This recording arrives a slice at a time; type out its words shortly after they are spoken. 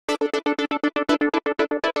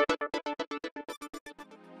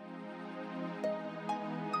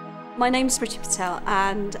My name's Smriti Patel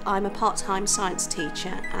and I'm a part-time science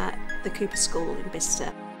teacher at the Cooper School in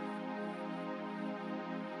Bicester.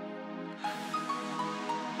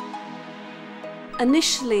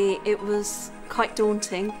 Initially it was quite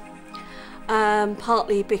daunting,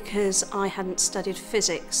 partly because I hadn't studied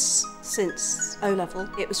physics since O-level.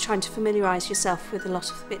 It was trying to familiarise yourself with a lot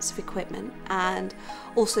of bits of equipment and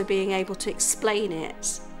also being able to explain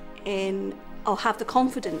it or have the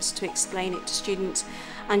confidence to explain it to students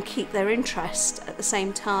and keep their interest at the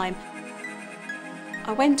same time.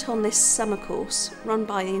 I went on this summer course run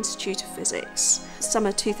by the Institute of Physics,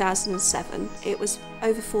 summer 2007. It was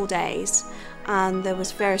over 4 days and there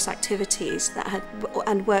was various activities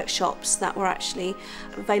and workshops that were actually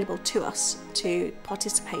available to us to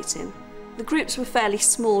participate in. The groups were fairly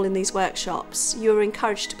small in these workshops. You were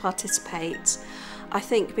encouraged to participate, I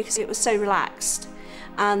think, because it was so relaxed.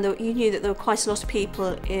 And you knew that there were quite a lot of people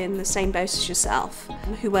in the same boat as yourself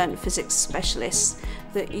who weren't physics specialists,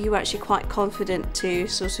 that you were actually quite confident to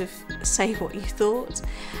sort of say what you thought,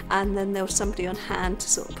 and then there was somebody on hand to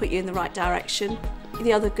sort of put you in the right direction.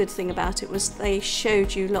 The other good thing about it was they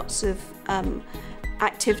showed you lots of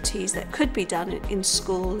activities that could be done in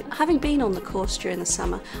school. Having been on the course during the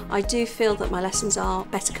summer, I do feel that my lessons are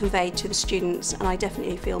better conveyed to the students and I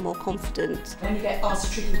definitely feel more confident. When you get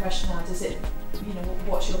asked a tricky question now,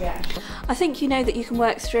 what's your reaction? I think you know that you can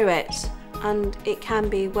work through it and it can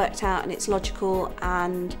be worked out and it's logical,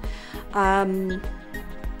 and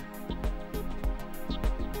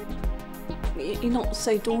you're not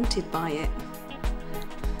so daunted by it.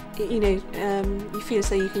 You feel as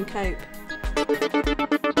though you can cope.